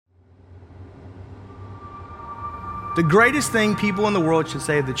The greatest thing people in the world should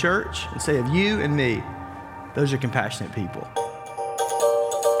say of the church and say of you and me, those are compassionate people.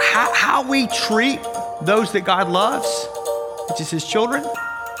 How we treat those that God loves, which is his children,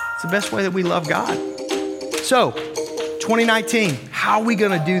 it's the best way that we love God. So, 2019, how are we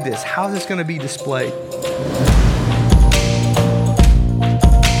gonna do this? How is this gonna be displayed?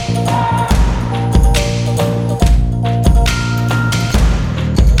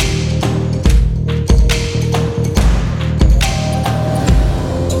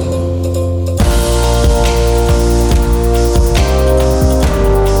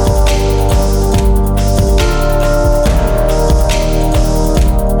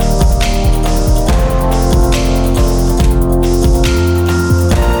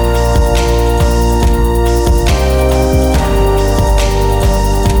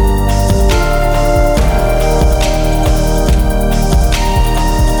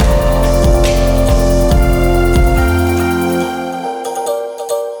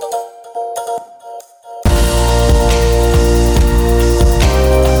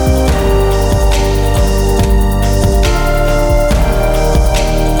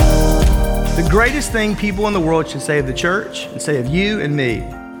 The greatest thing people in the world should say of the church and say of you and me,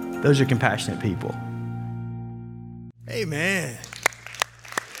 those are compassionate people. Amen.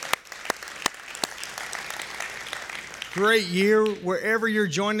 Great year wherever you're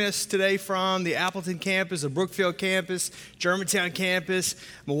joining us today from, the Appleton campus, the Brookfield campus, Germantown campus,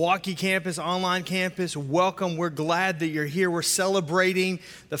 Milwaukee campus, online campus. Welcome. We're glad that you're here. We're celebrating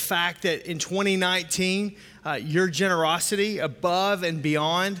the fact that in 2019, your generosity above and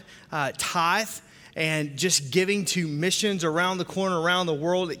beyond tithe and just giving to missions around the corner, around the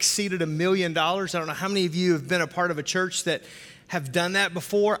world exceeded $1 million. I don't know how many of you have been a part of a church that have done that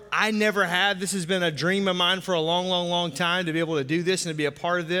before. I never have. This has been a dream of mine for a long, long, long time to be able to do this and to be a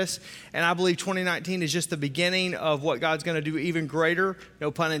part of this. And I believe 2019 is just the beginning of what God's going to do even greater,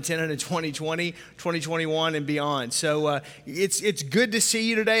 no pun intended, in 2020, 2021, and beyond. So it's good to see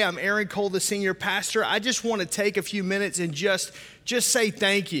you today. I'm Aaron Cole, the senior pastor. I just want to take a few minutes and just say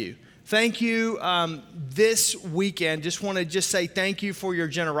thank you. Thank you this weekend. Just want to say thank you for your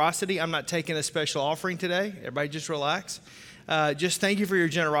generosity. I'm not taking a special offering today. Everybody just relax. Just thank you for your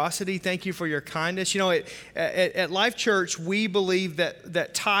generosity. Thank you for your kindness. You know, at Life Church, we believe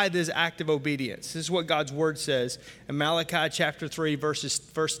that tithe is active obedience. This is what God's word says in Malachi chapter 3,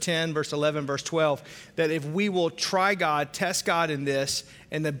 verse 10, verse 11, verse 12, that if we will try God, test God in this,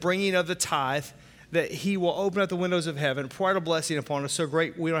 and the bringing of the tithe, that he will open up the windows of heaven, pour out a blessing upon us so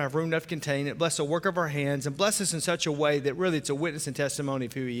great we don't have room enough to contain it, bless the work of our hands, and bless us in such a way that really it's a witness and testimony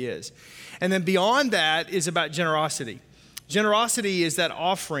of who he is. And then beyond that is about generosity. Generosity is that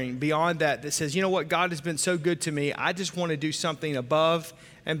offering beyond that says, you know what, God has been so good to me, I just want to do something above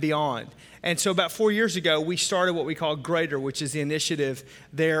and beyond. And so about 4 years ago, we started what we call Greater, which is the initiative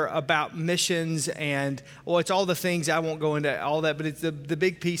there about missions and, well, it's all the things, I won't go into all that, but it's the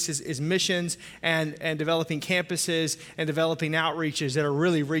big piece is missions and developing campuses and developing outreaches that are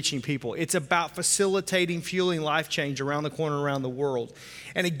really reaching people. It's about facilitating, fueling life change around the corner, around the world.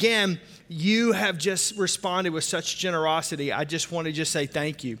 And again, you have just responded with such generosity. I just want to just say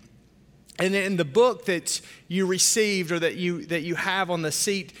thank you. And in the book that you received or that you have on the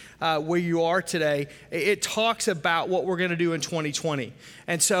seat where you are today, it talks about what we're going to do in 2020.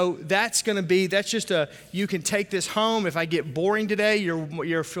 And so that's just you can take this home. If I get boring today,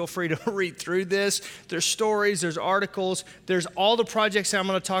 you're feel free to read through this. There's stories, there's articles, there's all the projects I'm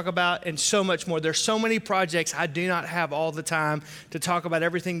going to talk about and so much more. There's so many projects. I do not have all the time to talk about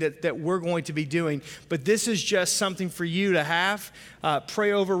everything that we're going to be doing. But this is just something for you to have.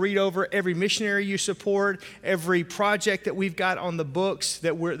 Pray over, read over every missionary you support, every project that we've got on the books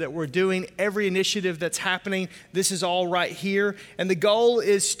that we're doing, every initiative that's happening. This is all right here. And the goal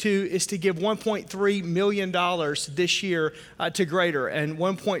is to give $1.3 million this year to Greater and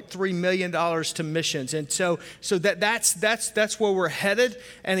 $1.3 million to missions. And so that's where we're headed.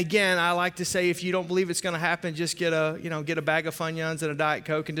 And again, I like to say, if you don't believe it's going to happen, just get a bag of Funyuns and a Diet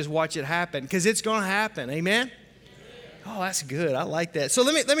Coke and just watch it happen, because it's going to happen. Amen? Oh, that's good. I like that. So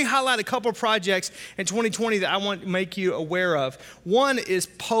let me highlight a couple of projects in 2020 that I want to make you aware of. One is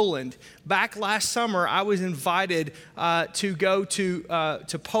Poland. Back last summer, I was invited to go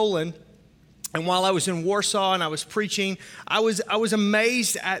to Poland. And while I was in Warsaw and I was preaching, I was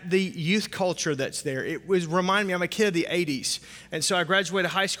amazed at the youth culture that's there. It was reminding me, I'm a kid of the 80s. And so I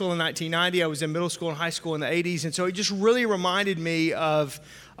graduated high school in 1990. I was in middle school and high school in the 80s. And so it just really reminded me of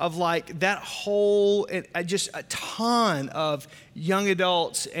of like that whole, just a ton of young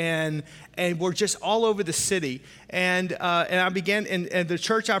adults, and we're just all over the city. And I began, and the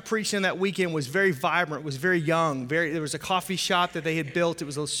church I preached in that weekend was very vibrant, was very young. There was a coffee shop that they had built. It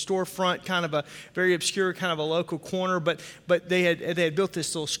was a storefront, kind of a very obscure, kind of a local corner. But they had built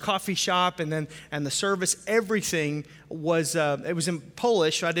this little coffee shop, and the service, everything was it was in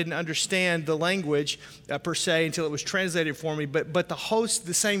Polish, so I didn't understand the language per se until it was translated for me. But the host,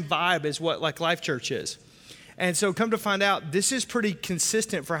 the same vibe as what like Life Church is. And so come to find out, this is pretty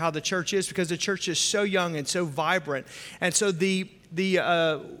consistent for how the church is, because the church is so young and so vibrant. And so the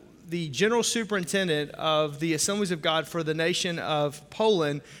general superintendent of the Assemblies of God for the nation of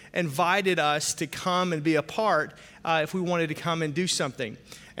Poland invited us to come and be a part if we wanted to come and do something.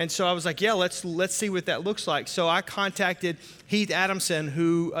 And so I was like, yeah, let's see what that looks like. So I contacted Heath Adamson,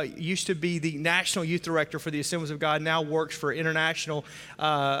 who used to be the national youth director for the Assemblies of God, now works for international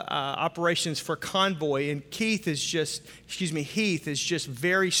operations for Convoy. And Heath is just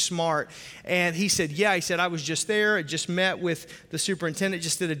very smart. And he said, I was just there. I just met with the superintendent,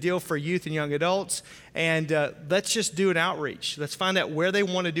 just did a deal for youth and young adults. And let's just do an outreach. Let's find out where they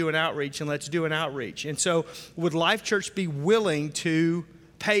want to do an outreach, and let's do an outreach. And so would Life Church be willing to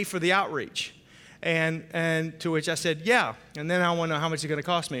pay for the outreach? And to which I said, yeah. And then I want to know how much it's going to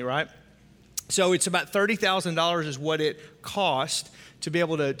cost me, right? So it's about $30,000 is what it cost to be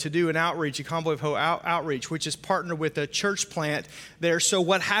able to do an outreach, a Convoy of Hope outreach, which is partnered with a church plant there. So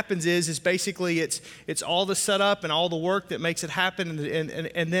what happens is basically it's all the setup and all the work that makes it happen,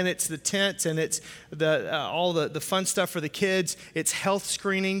 and then it's the tents, and it's all the fun stuff for the kids. It's health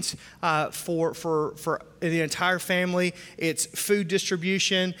screenings for the entire family. It's food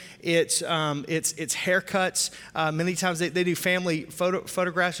distribution. It's haircuts. Many times they do family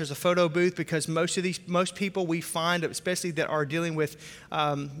photographs. There's a photo booth, because most people we find, especially that are dealing with,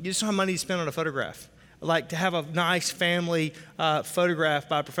 you just don't have money to spend on a photograph. Like to have a nice family photograph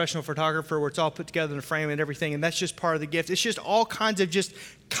by a professional photographer where it's all put together in a frame and everything, and that's just part of the gift. It's just all kinds of just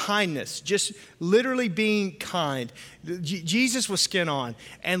kindness, just literally being kind. Jesus was skin on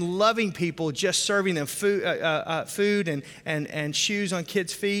and loving people, just serving them food and shoes on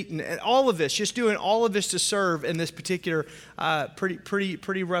kids' feet, and all of this, just doing all of this to serve in this particular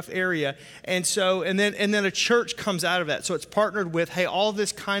pretty rough area. And so, and then a church comes out of that. So it's partnered with, hey, all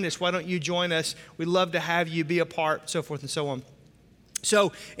this kindness, why don't you join us? We'd love to have you be a part, so forth and so on.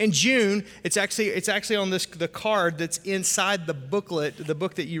 So in June, it's actually on the card that's inside the booklet, the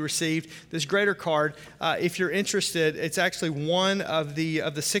book that you received, this greater card. If you're interested, it's actually one of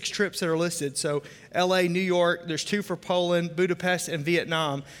the 6 trips that are listed. So LA, New York, there's 2 for Poland, Budapest, and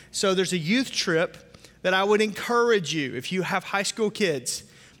Vietnam. So there's a youth trip that I would encourage you, if you have high school kids,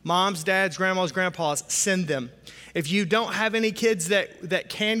 moms, dads, grandmas, grandpas, send them. If you don't have any kids that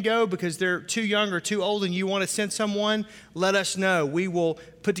can go because they're too young or too old and you want to send someone, let us know. We will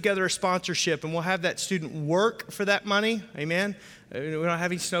put together a sponsorship, and we'll have that student work for that money. Amen. We don't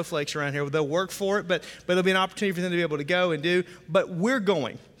have any snowflakes around here. They'll work for it, but there'll be an opportunity for them to be able to go and do. But we're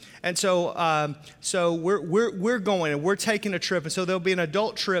going. And so we're going, and we're taking a trip. And so there'll be an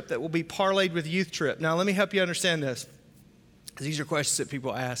adult trip that will be parlayed with a youth trip. Now, let me help you understand this. These are questions that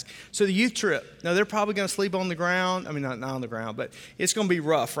people ask. So the youth trip, now they're probably going to sleep on the ground. I mean, not on the ground, but it's going to be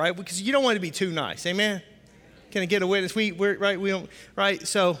rough, right? Because you don't want to be too nice. Amen? Can I get a witness? We're right? We don't, right?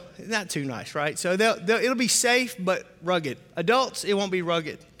 So not too nice, right? So it'll be safe, but rugged. Adults, it won't be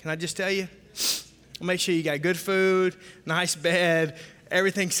rugged. Can I just tell you? Make sure you got good food, nice bed,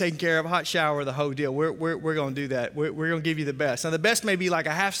 everything's taken care of, hot shower, the whole deal. We're going to do that. We're going to give you the best. Now, the best may be like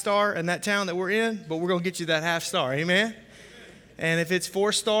a half star in that town that we're in, but we're going to get you that half star. Amen? And if it's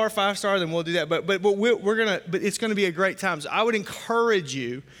 4-star, 5-star, then we'll do that. But it's gonna be a great time. So I would encourage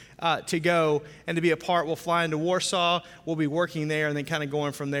you to go and to be a part. We'll fly into Warsaw. We'll be working there and then kind of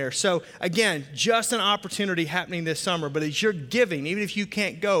going from there. So again, just an opportunity happening this summer. But as you're giving, even if you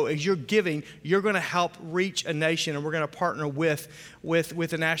can't go, as you're giving, you're going to help reach a nation, and we're going to partner with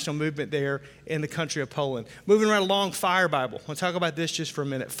the national movement there in the country of Poland. Moving right along, Fire Bible. We'll talk about this just for a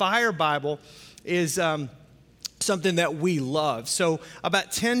minute. Fire Bible is something that we love. So about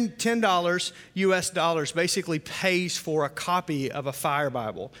 $10 US dollars basically pays for a copy of a Fire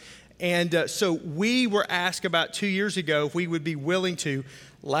Bible. And so we were asked about 2 years ago if we would be willing to,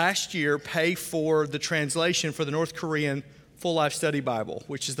 last year, pay for the translation for the North Korean Full Life Study Bible,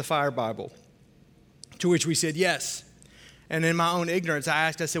 which is the Fire Bible, to which we said yes. And in my own ignorance,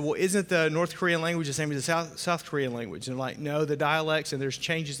 I said, well, isn't the North Korean language the same as the South Korean language? And like, no, the dialects, and there's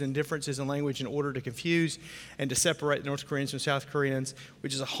changes and differences in language in order to confuse and to separate the North Koreans from South Koreans,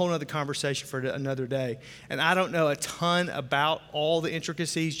 which is a whole other conversation for another day. And I don't know a ton about all the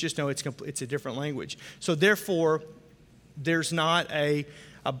intricacies, just know it's a different language. So therefore, there's not a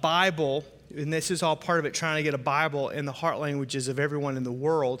Bible, and this is all part of it, trying to get a Bible in the heart languages of everyone in the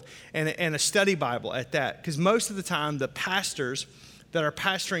world, and a study Bible at that. Because most of the time, the pastors that are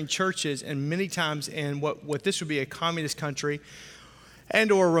pastoring churches, and many times in what this would be a communist country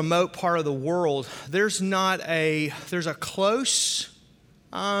and or a remote part of the world, there's a close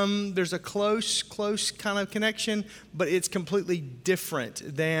kind of connection, but it's completely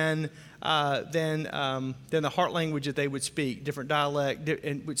different than the heart language that they would speak, different dialect,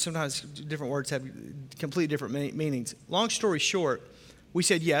 and sometimes different words have completely different meanings. Long story short, we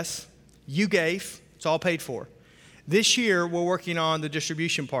said yes, you gave, it's all paid for. This year, we're working on the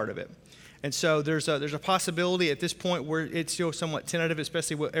distribution part of it. And so there's a possibility at this point where it's still somewhat tentative,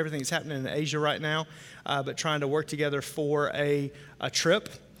 especially with everything that's happening in Asia right now, but trying to work together for a trip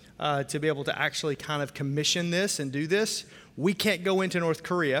to be able to actually kind of commission this and do this. We can't go into North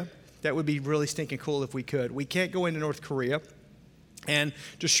Korea. That would be really stinking cool if we could. We can't go into North Korea and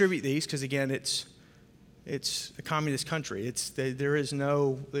distribute these because, again, it's a communist country. There is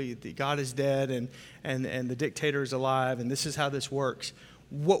no, God is dead and the dictator is alive, and this is how this works.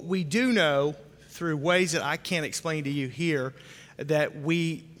 What we do know through ways that I can't explain to you here, that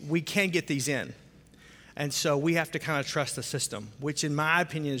we can get these in. And so we have to kind of trust the system, which in my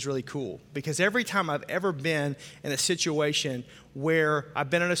opinion is really cool. Because every time I've ever been in a situation where I've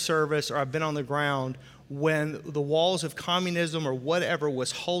been in a service or I've been on the ground when the walls of communism or whatever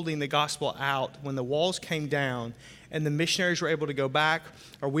was holding the gospel out, when the walls came down and the missionaries were able to go back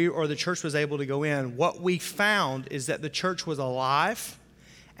or the church was able to go in, what we found is that the church was alive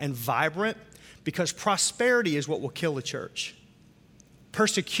and vibrant, because prosperity is what will kill the church.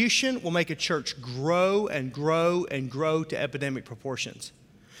 Persecution will make a church grow and grow and grow to epidemic proportions.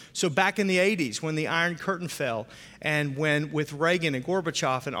 So back in the 80s, when the Iron Curtain fell, and when with Reagan and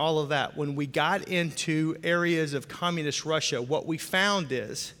Gorbachev and all of that, when we got into areas of communist Russia, what we found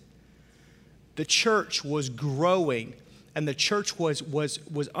is the church was growing, and the church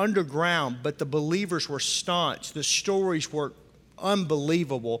was underground, but the believers were staunch. The stories were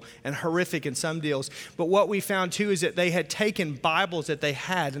unbelievable and horrific in some deals. But what we found too is that they had taken Bibles that they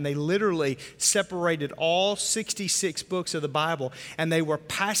had, and they literally separated all 66 books of the Bible, and they were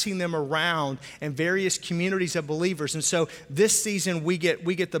passing them around in various communities of believers. And so this season we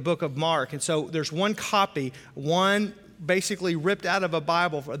get the book of Mark. And so there's one copy, basically ripped out of a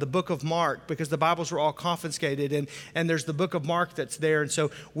Bible, the book of Mark, because the Bibles were all confiscated, and there's the book of Mark that's there. And so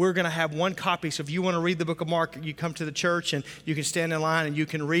we're going to have one copy. So if you want to read the book of Mark, you come to the church and you can stand in line and you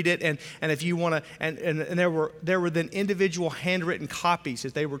can read it. And if you want to, and there were then individual handwritten copies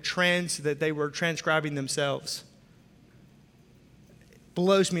that they were transcribing themselves.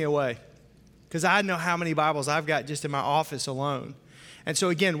 Blows me away, because I know how many Bibles I've got just in my office alone. And so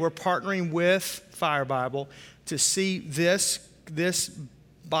again, we're partnering with Fire Bible to see this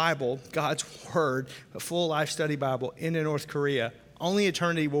Bible, God's Word, a full life study Bible, into North Korea. Only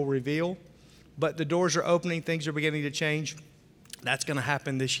eternity will reveal, but the doors are opening, things are beginning to change. That's going to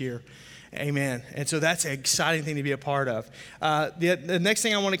happen this year. Amen. And so that's an exciting thing to be a part of. The next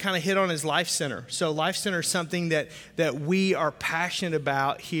thing I want to kind of hit on is Life Center. So Life Center is something that we are passionate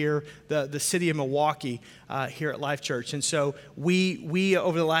about here, the city of Milwaukee, here at Life Church. And so we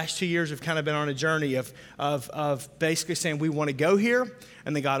over the last 2 years have kind of been on a journey of basically saying we want to go here.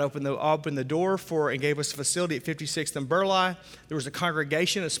 And then God opened the door and gave us a facility at 56th and Burleigh. There was a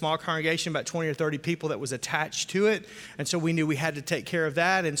congregation, a small congregation, about 20 or 30 people that was attached to it. And so we knew we had to take care of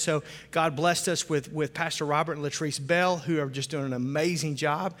that. And so God blessed us with Pastor Robert and Latrice Bell, who are just doing an amazing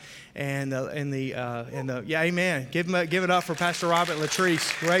job. And yeah, amen. Give it up for Pastor Robert and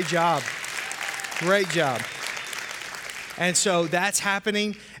Latrice. Great job. Great job. And so that's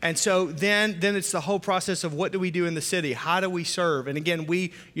happening. And so then it's the whole process of what do we do in the city? How do we serve? And again,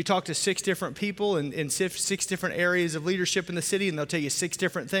 you talk to 6 different people in 6 different areas of leadership in the city, and they'll tell you 6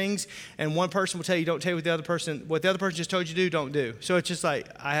 different things. And one person will tell you, don't tell you what the other person just told you to do, don't do. So it's just like,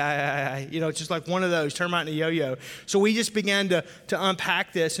 it's just like one of those, turn out in a yo-yo. So we just began to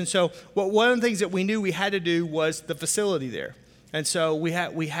unpack this. And so one of the things that we knew we had to do was the facility there. And so we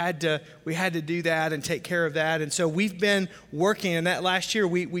had to do that and take care of that. And so we've been working, and that last year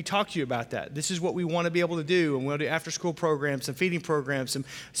we talked to you about that. This is what we want to be able to do, and we'll do after school programs, some feeding programs,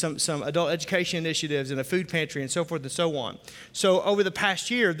 some adult education initiatives, and a food pantry, and so forth and so on. So over the past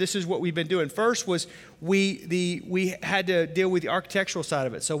year, this is what we've been doing. First was we had to deal with the architectural side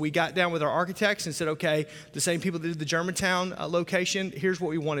of it. So we got down with our architects and said, okay, the same people that did the Germantown location, here's what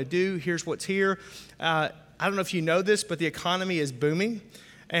we want to do, here's what's here. I don't know if you know this, but the economy is booming.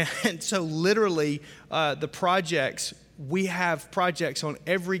 And so literally the projects, we have projects on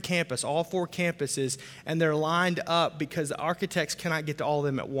every campus, all 4 campuses, and they're lined up because the architects cannot get to all of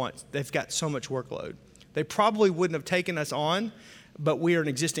them at once. They've got so much workload. They probably wouldn't have taken us on, but we are an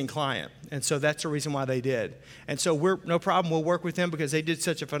existing client. And so that's the reason why they did. And so we're no problem. We'll work with them because they did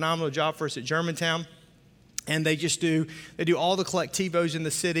such a phenomenal job for us at Germantown. And they do all the collectivos in the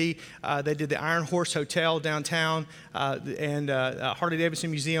city. They did the Iron Horse Hotel downtown and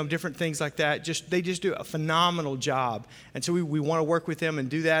Harley-Davidson Museum, different things like that. They just do a phenomenal job. And so we want to work with them and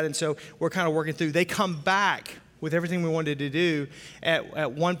do that. And so we're kind of working through. They come back with everything we wanted to do at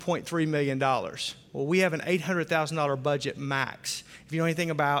 $1.3 million. Well, we have an $800,000 budget max. If you know anything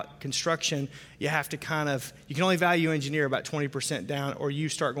about construction, you have to you can only value engineer about 20% down, or you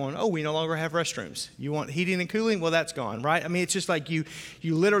start going, oh, we no longer have restrooms. You want heating and cooling? Well, that's gone, right? I mean, it's just like you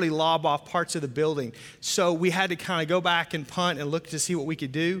literally lob off parts of the building. So we had to kind of go back and punt and look to see what we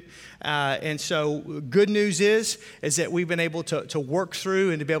could do. And so good news is that we've been able to work through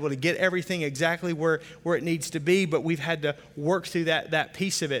and to be able to get everything exactly where it needs to be, but we've had to work through that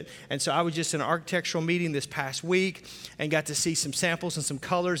piece of it. And so I was just in an architectural meeting this past week and got to see some samples and some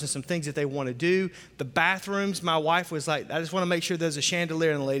colors and some things that they want to do. The bathrooms, my wife was like, I just want to make sure there's a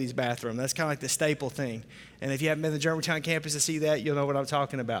chandelier in the ladies' bathroom. That's kind of like the staple thing. And if you haven't been to the Germantown campus to see that, you'll know what I'm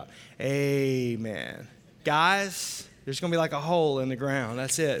talking about. Amen. Guys, there's going to be like a hole in the ground.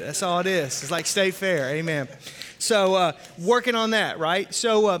 That's it. That's all it is. It's like State Fair. Amen. So working on that, right?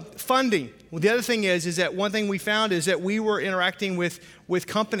 So funding. Well, the other thing is that one thing we found is that we were interacting with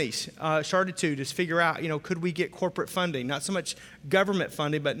companies, started to just figure out, could we get corporate funding? Not so much government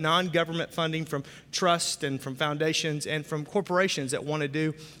funding, but non-government funding from trusts and from foundations and from corporations that want to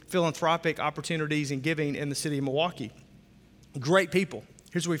do philanthropic opportunities and giving in the city of Milwaukee. Great people.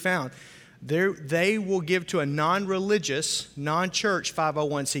 Here's what we found. They will give to a non-religious, non-church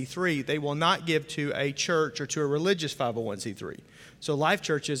 501c3. They will not give to a church or to a religious 501c3. So Life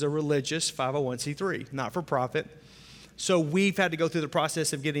Church is a religious 501c3, not for profit. So we've had to go through the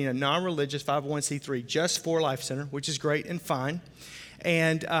process of getting a non-religious 501c3 just for Life Center, which is great and fine.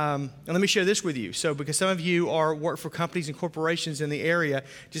 And let me share this with you. So because some of you work for companies and corporations in the area,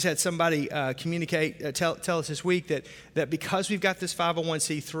 just had somebody tell us this week that because we've got this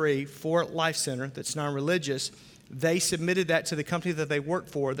 501c3 for Life Center that's non-religious, they submitted that to the company that they work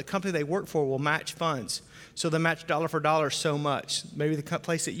for. The company they work for will match funds. So they match dollar for dollar so much. Maybe the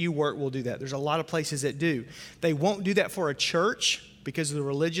place that you work will do that. There's a lot of places that do. They won't do that for a church because of the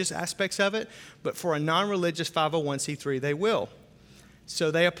religious aspects of it, but for a non-religious 501c3, they will. So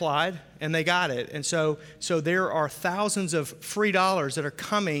they applied and they got it. And so there are thousands of free dollars that are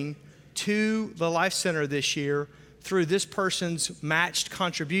coming to the Life Center this year through this person's matched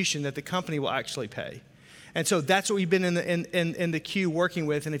contribution that the company will actually pay. And so that's what we've been in the queue working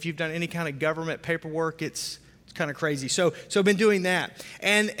with. And if you've done any kind of government paperwork, it's kind of crazy. So I've been doing that.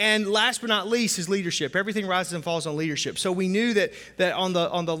 And last but not least is leadership. Everything rises and falls on leadership. So we knew that on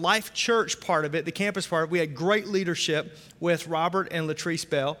the Life Church part of it, the campus part, we had great leadership with Robert and Latrice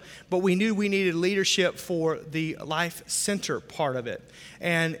Bell, but we knew we needed leadership for the Life Center part of it.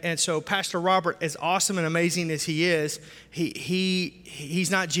 And so Pastor Robert, as awesome and amazing as he is, he's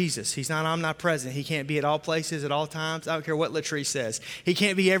not Jesus. He's not omnipresent. He can't be at all places at all times. I don't care what Latrice says. He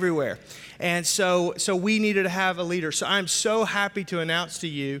can't be everywhere. And so we needed to have a leader. So I'm so happy to announce to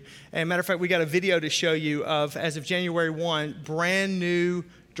you, and matter of fact, we got a video to show you of, as of January 1, brand new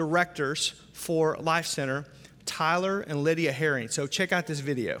directors for Life Center, Tyler and Lydia Herring. So check out this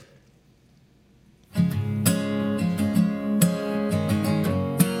video.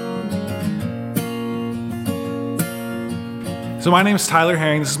 So my name is Tyler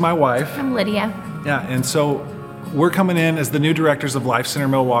Herring. This is my wife. I'm Lydia. Yeah, and so we're coming in as the new directors of Life Center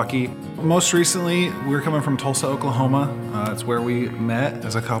Milwaukee. Most recently, we're coming from Tulsa, Oklahoma. It's where we met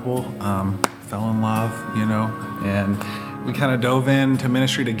as a couple, fell in love, and we kind of dove into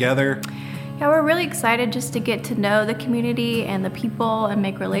ministry together. Yeah, we're really excited just to get to know the community and the people and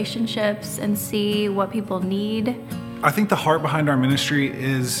make relationships and see what people need. I think the heart behind our ministry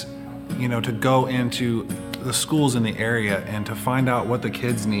is, to go into the schools in the area and to find out what the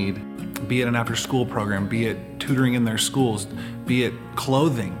kids need. be it an after-school program, be it tutoring in their schools, be it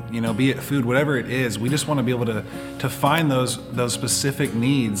clothing, be it food, whatever it is. We just want to be able to find those specific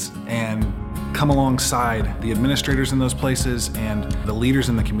needs and come alongside the administrators in those places and the leaders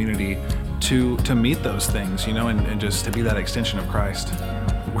in the community to meet those things, and just to be that extension of Christ.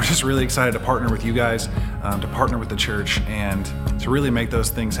 We're just really excited to partner with you guys, to partner with the church, and to really make those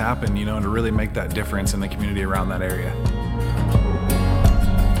things happen, and to really make that difference in the community around that area.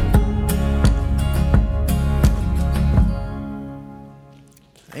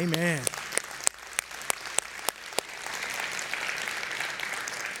 Amen.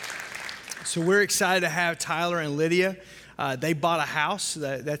 So we're excited to have Tyler and Lydia. They bought a house.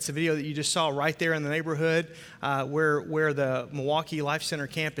 That's the video that you just saw right there in the neighborhood where the Milwaukee Life Center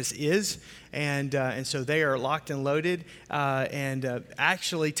campus is. And so they are locked and loaded.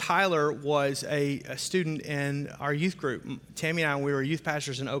 Actually, Tyler was a student in our youth group. Tammy and I, we were youth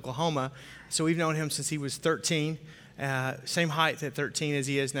pastors in Oklahoma. So we've known him since he was 13. Same height at 13 as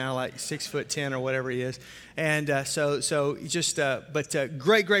he is now, like 6'10" or whatever he is. And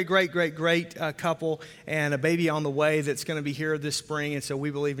great couple, and a baby on the way that's going to be here this spring. And so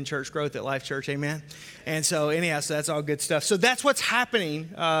we believe in church growth at Life Church, amen. And so anyhow, so that's all good stuff. So that's what's happening.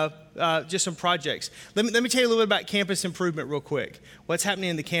 Just some projects. Let me tell you a little bit about campus improvement real quick. What's happening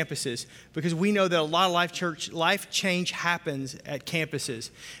in the campuses, because we know that a lot of life change happens at campuses.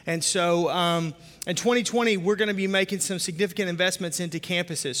 And so in 2020, we're going to be making some significant investments into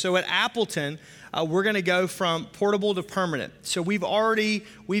campuses. So at Appleton, we're going to go from portable to permanent. So we've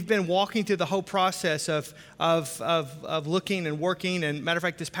been walking through the whole process of looking and working. And matter of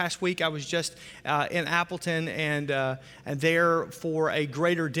fact, this past week I was just in Appleton and there for a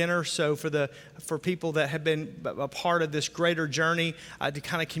greater dinner. So for people that have been a part of this greater journey to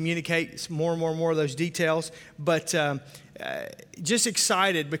kind of communicate more of those details. But just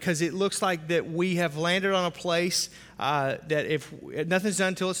excited because it looks like that we have landed on a place that if nothing's done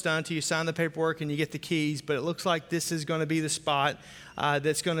until it's done, until you sign the paperwork and you get the keys, but it looks like this is going to be the spot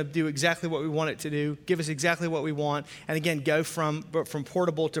that's going to do exactly what we want it to do, give us exactly what we want, and again, go from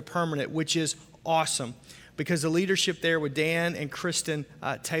portable to permanent, which is awesome because the leadership there with Dan and Kristen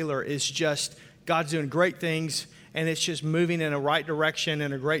Taylor is just, God's doing great things, and it's just moving in a right direction,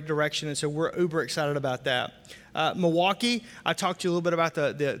 in a great direction, and so we're uber excited about that. Milwaukee, I talked to you a little bit about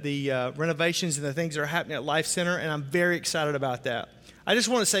the renovations and the things that are happening at Life Center, and I'm very excited about that. I just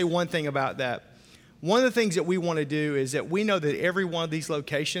want to say one thing about that. One of the things that we want to do is that we know that every one of these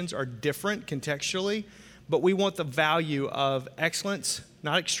locations are different contextually, but we want the value of excellence,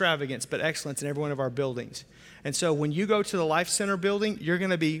 not extravagance, but excellence in every one of our buildings. And so when you go to the Life Center building, you're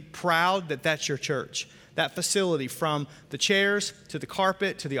going to be proud that that's your church. That facility, from the chairs to the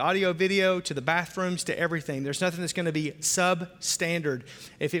carpet to the audio video to the bathrooms to everything. There's nothing that's going to be substandard.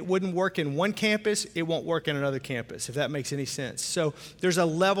 If it wouldn't work in one campus, it won't work in another campus, if that makes any sense. So there's a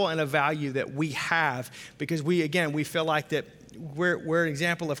level and a value that we have because we feel like that we're an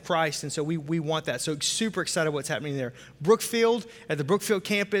example of Christ, and so we want that. So super excited what's happening there. Brookfield, at the Brookfield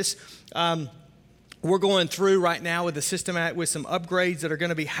campus, we're going through right now with the system with some upgrades that are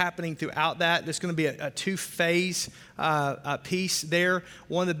going to be happening throughout that. There's going to be a two-phase piece there.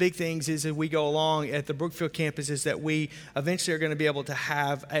 One of the big things is as we go along at the Brookfield campus is that we eventually are going to be able to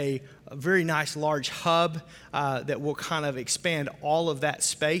have a very nice large hub that will kind of expand all of that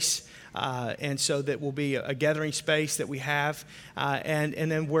space. And so that will be a gathering space that we have.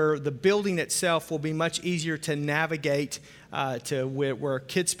 And then where the building itself will be much easier to navigate to where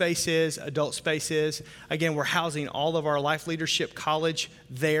kid space is, adult space is. Again, we're housing all of our Life Leadership College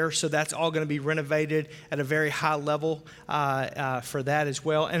there, so that's all going to be renovated at a very high level for that as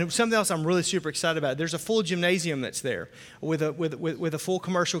well. And something else I'm really super excited about, there's a full gymnasium that's there with a full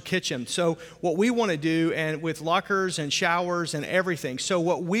commercial kitchen. So what we want to do, and with lockers and showers and everything, so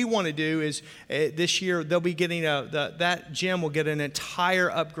what we want to do is this year they'll be getting that gym will get an entire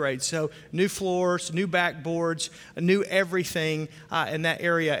upgrade. So new floors, new backboards, a new everything in that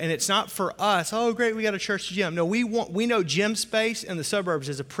area. And it's not for us, oh great, we got a church gym. No, we know gym space in the suburbs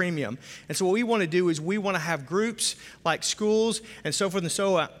is a premium. And so what we want to do is we want to have groups like schools and so forth and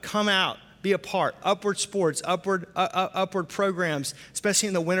so on come out, be a part, upward sports, upward programs, especially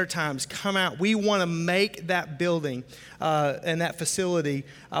in the winter times, come out. We want to make that building and that facility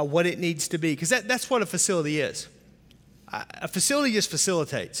what it needs to be, because that's what a facility is. A facility just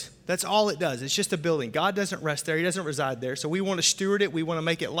facilitates. That's all it does. It's just a building. God doesn't rest there. He doesn't reside there. So we want to steward it. We want to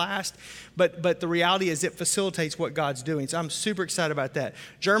make it last. But the reality is it facilitates what God's doing. So I'm super excited about that.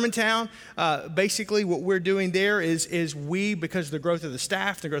 Germantown, basically what we're doing there is we, because of the growth of the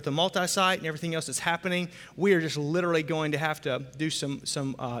staff, the growth of the multi-site and everything else that's happening, we are just literally going to have to do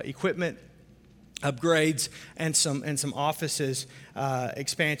some equipment upgrades and some offices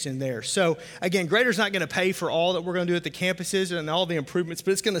expansion there. So again, Greater's not going to pay for all that we're going to do at the campuses and all the improvements,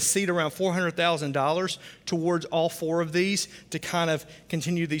 but it's going to seed around $400,000 towards all 4 of these to kind of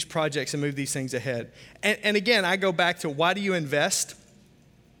continue these projects and move these things ahead. And again, I go back to, why do you invest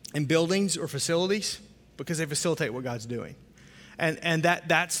in buildings or facilities? Because they facilitate what God's doing. And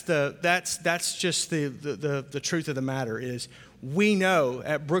that's just the truth of the matter is, we know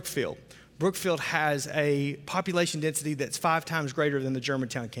at Brookfield has a population density that's 5 times greater than the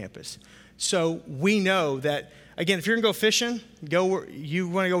Germantown campus. So we know that, again, if you're going to go fishing, you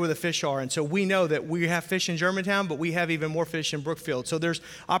want to go where the fish are. And so we know that we have fish in Germantown, but we have even more fish in Brookfield. So there's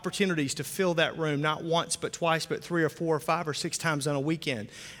opportunities to fill that room, not once, but twice, but 3 or 4 or 5 or 6 times on a weekend.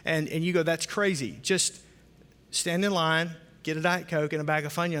 And you go, that's crazy. Just stand in line, get a Diet Coke and a bag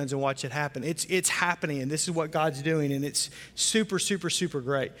of Funyuns and watch it happen. It's happening, and this is what God's doing, and it's super, super, super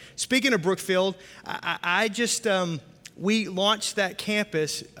great. Speaking of Brookfield, we launched that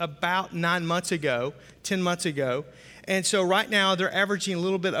campus about 10 months ago, and so right now they're averaging a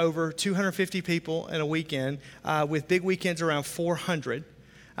little bit over 250 people in a weekend, with big weekends around 400.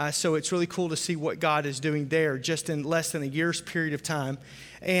 So it's really cool to see what God is doing there just in less than a year's period of time.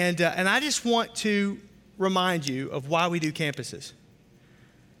 And I just want to remind you of why we do campuses.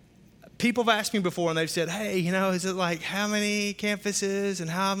 People have asked me before, and they've said, hey, is it like how many campuses and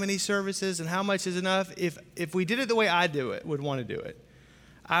how many services and how much is enough? If we did it the way I would want to do it,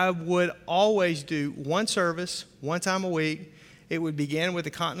 I would always do one service, one time a week. It would begin with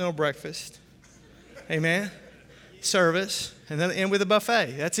a continental breakfast. Amen. Service, and then end with a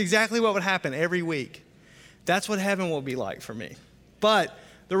buffet. That's exactly what would happen every week. That's what heaven will be like for me. But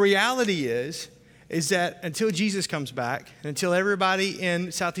the reality is that until Jesus comes back, and until everybody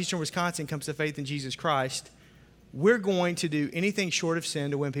in southeastern Wisconsin comes to faith in Jesus Christ, we're going to do anything short of sin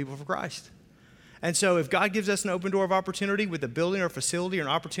to win people for Christ. And so if God gives us an open door of opportunity with a building or a facility or an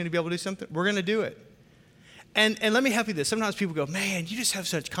opportunity to be able to do something, we're going to do it. And let me help you with this. Sometimes people go, man, you just have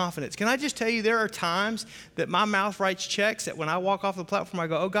such confidence. Can I just tell you, there are times that my mouth writes checks that when I walk off the platform, I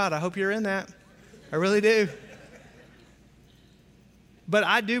go, oh God, I hope you're in that. I really do. But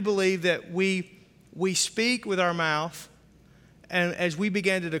I do believe that we speak with our mouth, and as we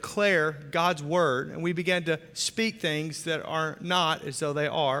began to declare God's word, and we began to speak things that are not as though they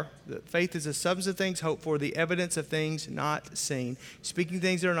are, that faith is the substance of things hoped for, the evidence of things not seen. Speaking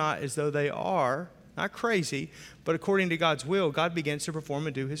things that are not as though they are, not crazy, but according to God's will, God begins to perform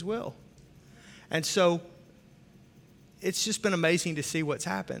and do his will. And so it's just been amazing to see what's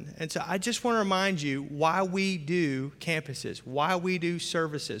happened. And so I just want to remind you why we do campuses, why we do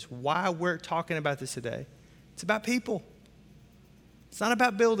services, why we're talking about this today. It's about people. It's not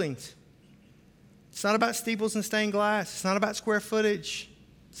about buildings. It's not about steeples and stained glass. It's not about square footage.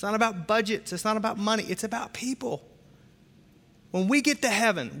 It's not about budgets. It's not about money. It's about people. When we get to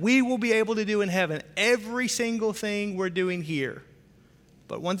heaven, we will be able to do in heaven every single thing we're doing here.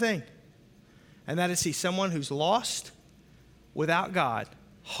 But one thing, and that is see someone who's lost, without God,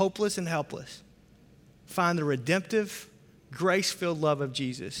 hopeless and helpless, find the redemptive, grace-filled love of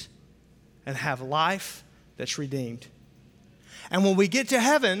Jesus and have life that's redeemed. And when we get to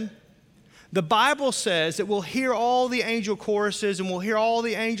heaven, the Bible says that we'll hear all the angel choruses and we'll hear all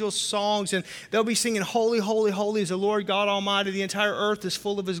the angels' songs, and they'll be singing, holy, holy, holy is the Lord God Almighty. The entire earth is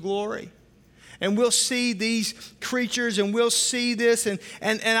full of his glory. And we'll see these creatures, and we'll see this. And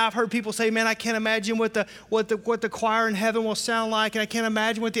I've heard people say, man, I can't imagine what the choir in heaven will sound like. And I can't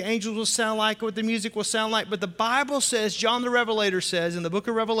imagine what the angels will sound like, what the music will sound like. But the Bible says, John the Revelator says in the book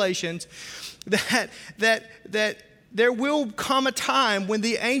of Revelations, that there will come a time when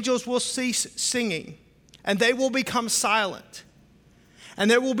the angels will cease singing and they will become silent.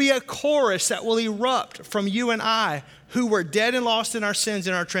 And there will be a chorus that will erupt from you and I, who were dead and lost in our sins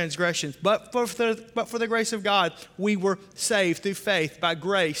and our transgressions. But for the grace of God, we were saved through faith by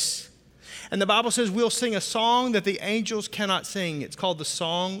grace. And the Bible says we'll sing a song that the angels cannot sing. It's called the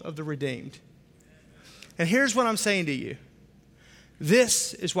Song of the Redeemed. And here's what I'm saying to you.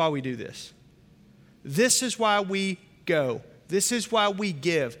 This is why we do this. This is why we go. This is why we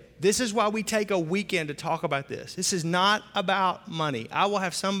give. This is why we take a weekend to talk about this. This is not about money. I will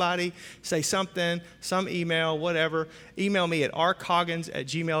have somebody say something, some email, whatever. Email me at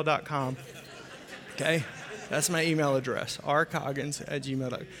rcoggins@gmail.com. Okay? That's my email address,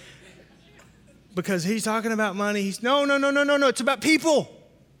 rcoggins@gmail.com. Because he's talking about money. No. It's about people.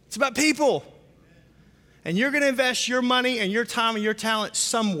 It's about people. And you're going to invest your money and your time and your talent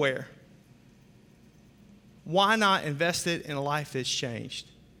somewhere. Why not invest it in a life that's changed?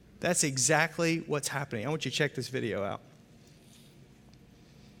 That's exactly what's happening. I want you to check this video out.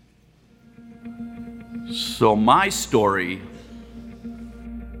 So my story,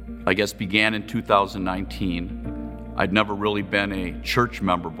 I guess, began in 2019. I'd never really been a church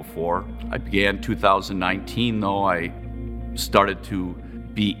member before. I began 2019, though. I started to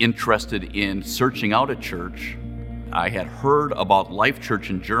be interested in searching out a church. I had heard about Life Church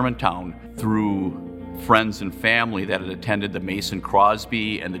in Germantown through friends and family that had attended the Mason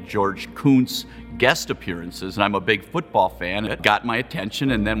Crosby and the George Kuntz guest appearances, and I'm a big football fan. It got my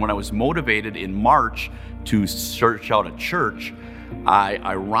attention, and then when I was motivated in March to search out a church, I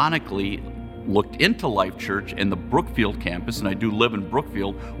ironically looked into Life Church, and the Brookfield campus, and I do live in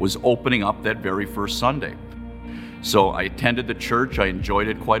Brookfield, was opening up that very first Sunday. So I attended the church. I enjoyed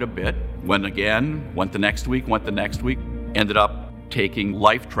it quite a bit. Went again, went the next week, ended up taking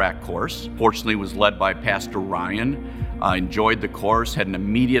Life Track course. Fortunately, it was led by Pastor Ryan. I enjoyed the course, had an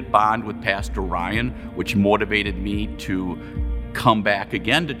immediate bond with Pastor Ryan, which motivated me to come back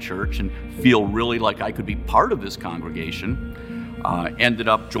again to church and feel really like I could be part of this congregation. Ended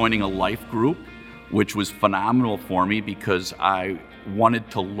up joining a life group, which was phenomenal for me because I wanted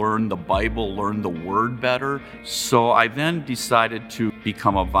to learn the Bible, learn the Word better. So I then decided to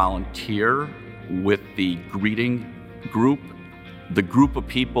become a volunteer with the greeting group. The group of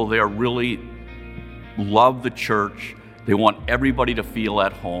people there really love the church. They want everybody to feel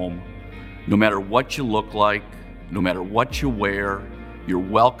at home. No matter what you look like, no matter what you wear, you're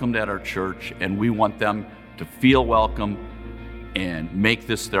welcomed at our church, and we want them to feel welcome and make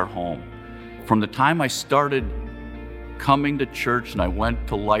this their home. From the time I started coming to church and I went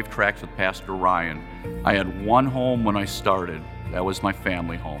to Life Tracks with Pastor Ryan, I had one home when I started. That was my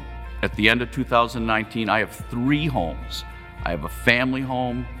family home. At the end of 2019, I have 3 homes. I have a family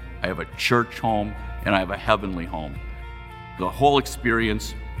home, I have a church home, and I have a heavenly home. The whole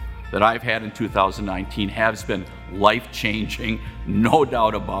experience that I've had in 2019 has been life-changing, no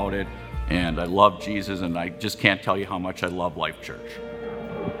doubt about it. And I love Jesus, and I just can't tell you how much I love Life Church.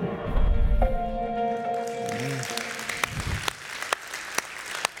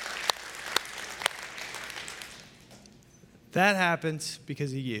 That happens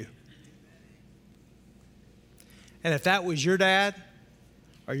because of you. And if that was your dad,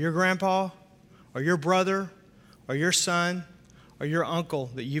 or your grandpa, or your brother, or your son, or your uncle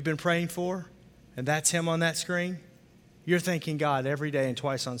that you've been praying for, and that's him on that screen, you're thanking God every day and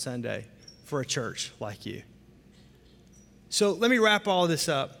twice on Sunday for a church like you. So let me wrap all this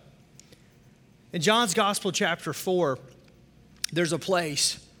up. In John's Gospel, chapter 4, there's a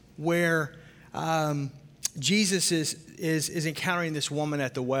place where Jesus is encountering this woman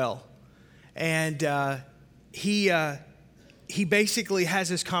at the well. And he basically has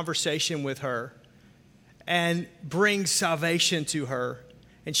this conversation with her and brings salvation to her.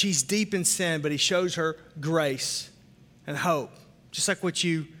 And she's deep in sin, but he shows her grace and hope, just like what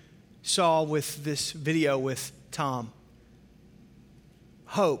you saw with this video with Tom.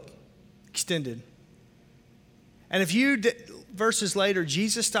 Hope extended. And verses later,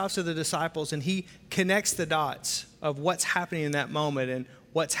 Jesus stops with the disciples and he connects the dots of what's happening in that moment and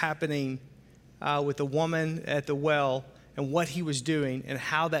what's happening with the woman at the well and what he was doing and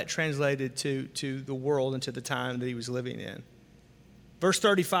how that translated to the world and to the time that he was living in. Verse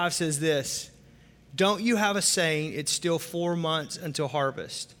 35 says this, "Don't you have a saying, it's still 4 months until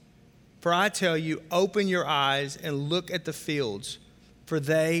harvest? For I tell you, open your eyes and look at the fields, for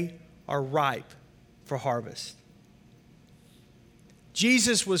they are ripe for harvest."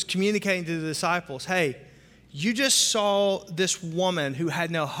 Jesus was communicating to the disciples, hey, you just saw this woman who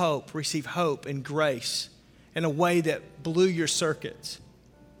had no hope receive hope and grace in a way that blew your circuits.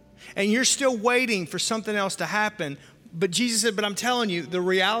 And you're still waiting for something else to happen. But Jesus said, but I'm telling you, the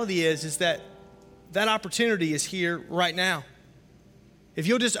reality is that opportunity is here right now. If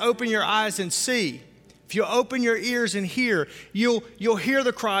you'll just open your eyes and see, if you'll open your ears and hear, you'll hear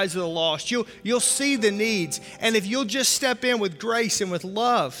the cries of the lost. You'll see the needs. And if you'll just step in with grace and with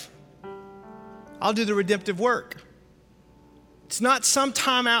love, I'll do the redemptive work. It's not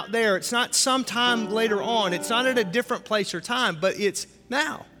sometime out there. It's not sometime later on. It's not at a different place or time, but it's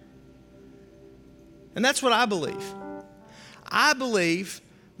now. And that's what I believe. I believe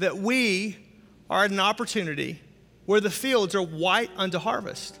that we are at an opportunity where the fields are white unto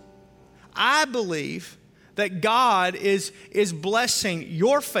harvest. I believe that God is blessing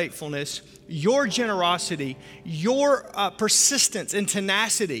your faithfulness, your generosity, your persistence and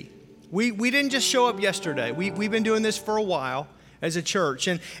tenacity. We didn't just show up yesterday. We've been doing this for a while as a church.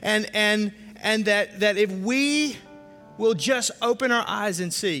 And that if we will just open our eyes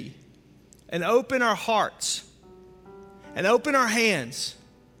and see, and open our hearts, and open our hands,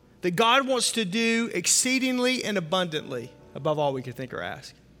 that God wants to do exceedingly and abundantly above all we could think or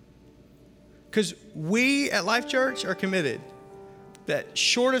ask. Because we at Life Church are committed that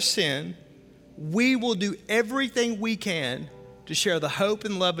short of sin, we will do everything we can to share the hope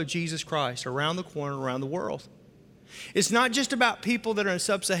and love of Jesus Christ around the corner, around the world. It's not just about people that are in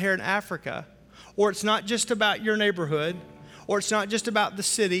sub-Saharan Africa, or it's not just about your neighborhood, or it's not just about the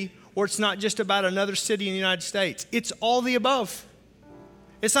city, or it's not just about another city in the United States. It's all the above.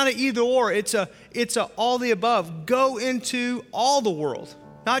 It's not an either or, it's a all the above. Go into all the world.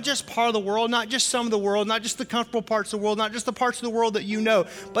 Not just part of the world, not just some of the world, not just the comfortable parts of the world, not just the parts of the world that you know,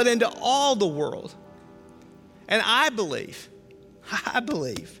 but into all the world. And I believe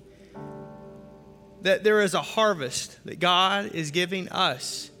that there is a harvest that God is giving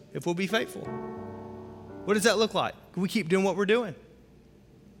us if we'll be faithful. What does that look like? We keep doing what we're doing.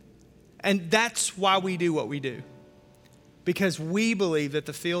 And that's why we do what we do. Because we believe that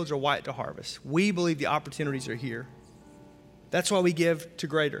the fields are white to harvest. We believe the opportunities are here. That's why we give to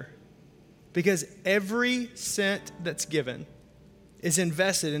Greater. Because every cent that's given is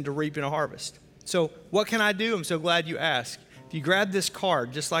invested into reaping a harvest. So what can I do? I'm so glad you asked. If you grab this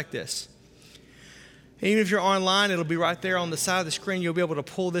card just like this, and even if you're online, it'll be right there on the side of the screen. You'll be able to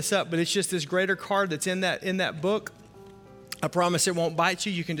pull this up. But it's just this Greater card that's in that book. I promise it won't bite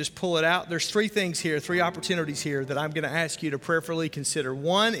you. You can just pull it out. There's three things here, three opportunities here that I'm going to ask you to prayerfully consider.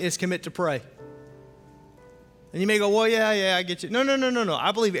 One is commit to pray. And you may go, well, yeah, I get you. No.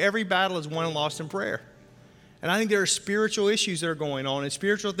 I believe every battle is won and lost in prayer. And I think there are spiritual issues that are going on and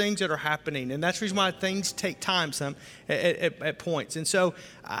spiritual things that are happening. And that's the reason why things take time at points. And so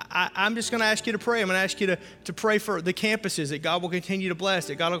I'm just going to ask you to pray. I'm going to ask you to pray for the campuses that God will continue to bless,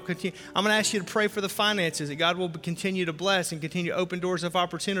 that God will continue. I'm going to ask you to pray for the finances that God will continue to bless and continue to open doors of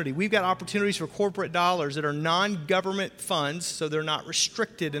opportunity. We've got opportunities for corporate dollars that are non-government funds, so they're not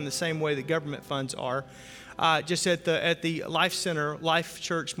restricted in the same way that government funds are, just at the Life Center, Life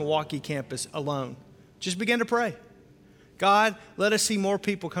Church Milwaukee campus alone. Just begin to pray. God, let us see more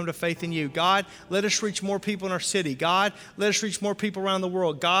people come to faith in you. God, let us reach more people in our city. God, let us reach more people around the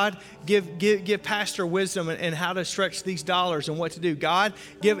world. God, give pastor wisdom and how to stretch these dollars and what to do. God,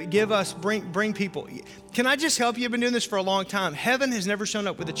 give us, bring people. Can I just help you? I've been doing this for a long time. Heaven has never shown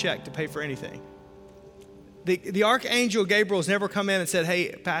up with a check to pay for anything. The archangel Gabriel has never come in and said,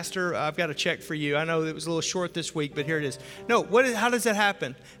 hey, Pastor, I've got a check for you. I know it was a little short this week, but here it is. No, how does that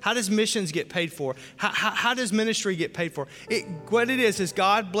happen? How does missions get paid for? How does ministry get paid for? What it is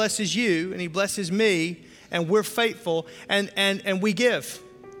God blesses you and he blesses me and we're faithful and we give.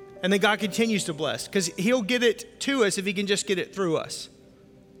 And then God continues to bless because he'll get it to us if he can just get it through us.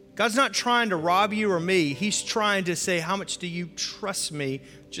 God's not trying to rob you or me. He's trying to say, how much do you trust me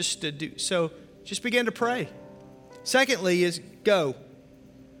just to do? So just begin to pray. Secondly is go.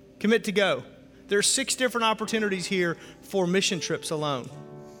 Commit to go. There are 6 different opportunities here for mission trips alone.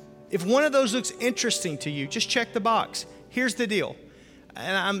 If one of those looks interesting to you, just check the box. Here's the deal.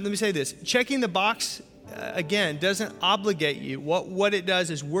 And let me say this. Checking the box, again, doesn't obligate you. What it does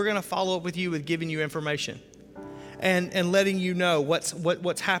is we're going to follow up with you with giving you information and letting you know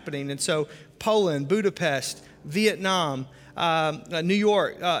what's happening. And so Poland, Budapest, Vietnam, New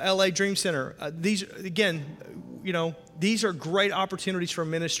York, LA Dream Center. These are great opportunities for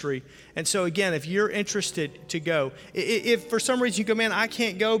ministry. And so again, if you're interested to go, if for some reason you go, man, I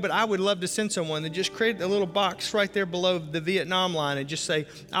can't go, but I would love to send someone, then just create a little box right there below the Vietnam line and just say,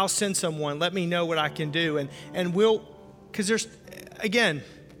 I'll send someone, let me know what I can do. And we'll, because there's, again,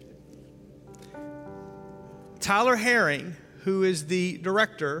 Tyler Herring, who is the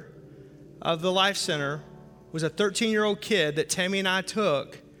director of the Life Center, was a 13-year-old kid that Tammy and I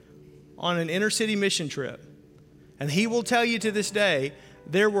took on an inner city mission trip. And he will tell you to this day,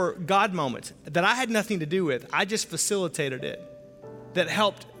 there were God moments that I had nothing to do with. I just facilitated it that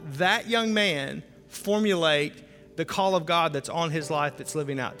helped that young man formulate the call of God that's on his life that's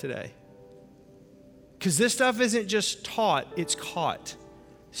living out today. Because this stuff isn't just taught, it's caught.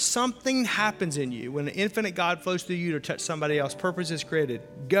 Something happens in you when the infinite God flows through you to touch somebody else. Purpose is created.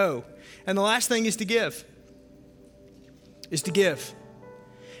 Go. And the last thing is to give.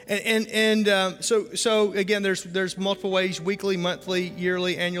 So again, there's multiple ways, weekly, monthly,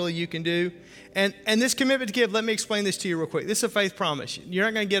 yearly, annually you can do. And this commitment to give, let me explain this to you real quick. This is a faith promise. You're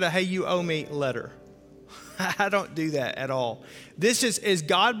not going to get a, hey, you owe me letter. I don't do that at all. This is, as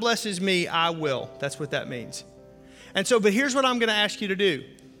God blesses me, I will. That's what that means. And so, but here's what I'm going to ask you to do.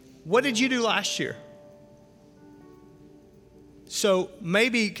 What did you do last year? So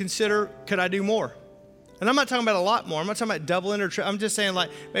maybe consider, could I do more? And I'm not talking about a lot more. I'm not talking about doubling or I'm just saying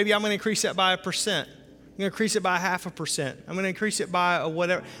like, maybe I'm going to increase that by 1%. I'm going to increase it by 0.5%. I'm going to increase it by a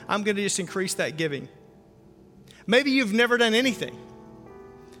whatever. I'm going to just increase that giving. Maybe you've never done anything.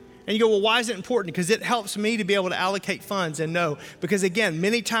 And you go, well, why is it important? Because it helps me to be able to allocate funds and know. Because again,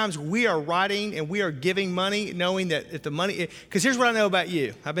 many times we are writing and we are giving money knowing that if the money, because here's what I know about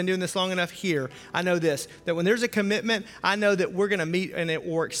you. I've been doing this long enough here. I know this, that when there's a commitment, I know that we're going to meet and it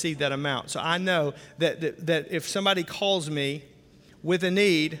or exceed that amount. So I know that if somebody calls me with a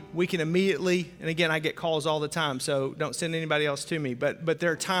need, we can immediately, and again, I get calls all the time, so don't send anybody else to me. But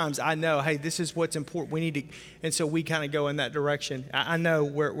there are times I know, hey, this is what's important. We need to, and so we kind of go in that direction. I know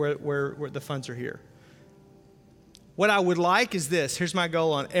where the funds are here. What I would like is this. Here's my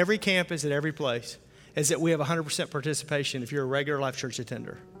goal on every campus at every place, is that we have 100% participation if you're a regular Life Church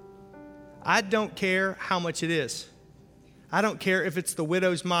attender. I don't care how much it is. I don't care if it's the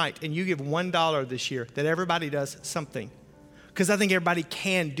widow's mite and you give $1 this year, that everybody does something. Because I think everybody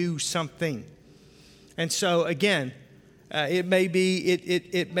can do something. And so again, it may be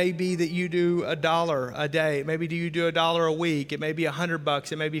that you do $1 a day. Maybe you do $1 a week. It may be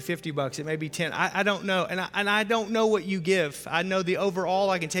 $100. It may be $50. It may be $10. I don't know. And I don't know what you give. I know the overall.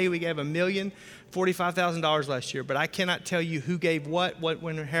 I can tell you we gave $1,045,000 last year, but I cannot tell you who gave what,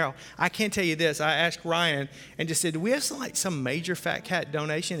 when, or how. I can tell you this. I asked Ryan and just said, do we have some major fat cat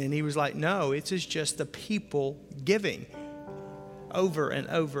donation? And he was like, no, it's just the people giving. Over and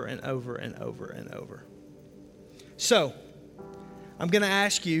over and over and over and over. So, I'm going to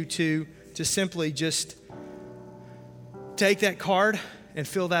ask you to simply just take that card and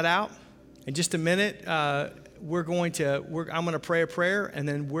fill that out. In just a minute, I'm going to pray a prayer, and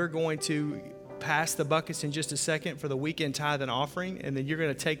then we're going to pass the buckets in just a second for the weekend tithe and offering, and then you're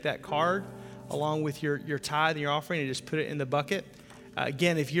going to take that card along with your tithe and your offering and just put it in the bucket.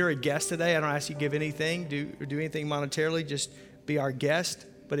 Again, if you're a guest today, I don't ask you to give anything, do anything monetarily, just be our guest.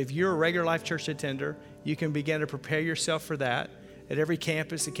 But if you're a regular Life Church attender, you can begin to prepare yourself for that. At every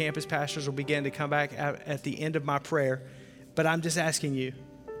campus, the campus pastors will begin to come back at the end of my prayer. But I'm just asking you,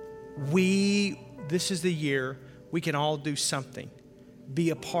 this is the year we can all do something,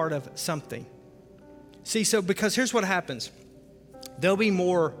 be a part of something. See, so because here's what happens. There'll be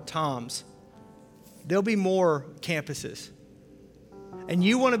more Toms. There'll be more campuses. And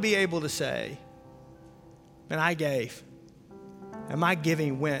you want to be able to say, man, I gave. And my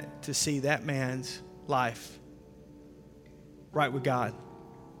giving went to see that man's life right with God.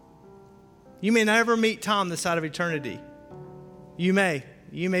 You may never meet Tom this side of eternity. You may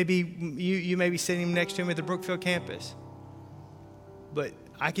be sitting next to him at the Brookfield campus. But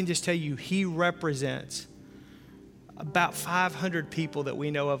I can just tell you, he represents about 500 people that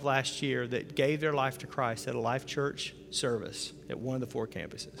we know of last year that gave their life to Christ at a Life Church service at one of the 4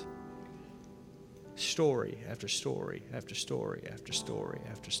 campuses. Story after story after story after story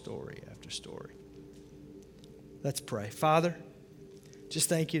after story after story. Let's pray. Father, just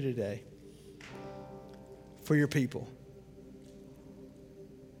thank you today for your people.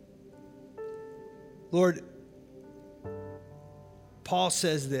 Lord, Paul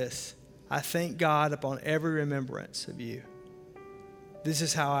says this, I thank God upon every remembrance of you. This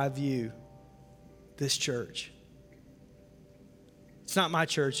is how I view this church. It's not my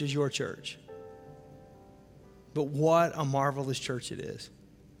church, it's your church. But what a marvelous church it is.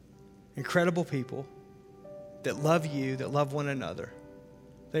 Incredible people that love you, that love one another.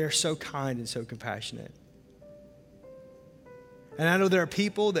 They are so kind and so compassionate. And I know there are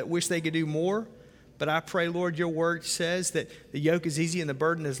people that wish they could do more, but I pray, Lord, your word says that the yoke is easy and the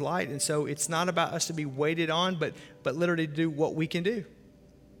burden is light. And so it's not about us to be waited on, but literally to do what we can do.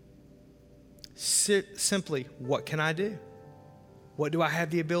 Simply, what can I do? What do I have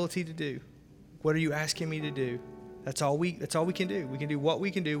the ability to do? What are you asking me to do? That's all we can do. We can do what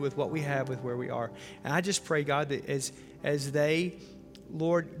we can do with what we have, with where we are. And I just pray, God, that as they,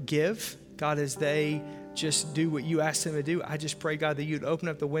 Lord, give, God, as they just do what you ask them to do, I just pray, God, that you'd open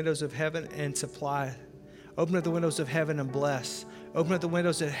up the windows of heaven and supply. Open up the windows of heaven and bless. Open up the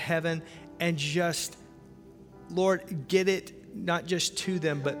windows of heaven and just, Lord, get it not just to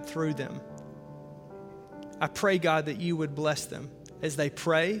them, but through them. I pray, God, that you would bless them as they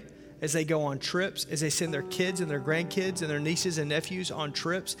pray, as they go on trips, as they send their kids and their grandkids and their nieces and nephews on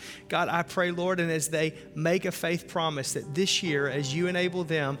trips. God, I pray, Lord, and as they make a faith promise that this year, as you enable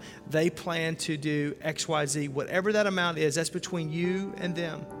them, they plan to do X, Y, Z, whatever that amount is, that's between you and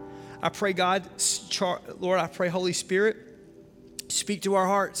them. I pray, God, Lord, I pray, Holy Spirit, speak to our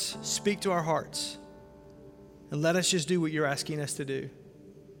hearts. Speak to our hearts. And let us just do what you're asking us to do.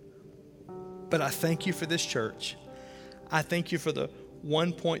 But I thank you for this church. I thank you for the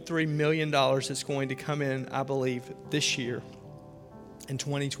 $1.3 million that's going to come in, I believe, this year in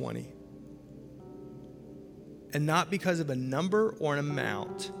 2020. And not because of a number or an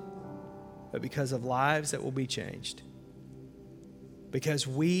amount, but because of lives that will be changed. Because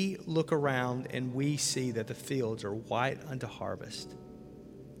we look around and we see that the fields are white unto harvest.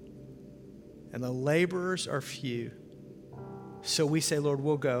 And the laborers are few. So we say, Lord,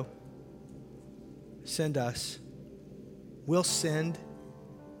 we'll go. Send us. We'll send.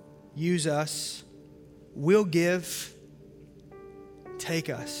 Use us. We'll give. Take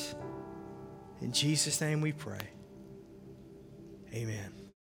us. In Jesus' name we pray. Amen.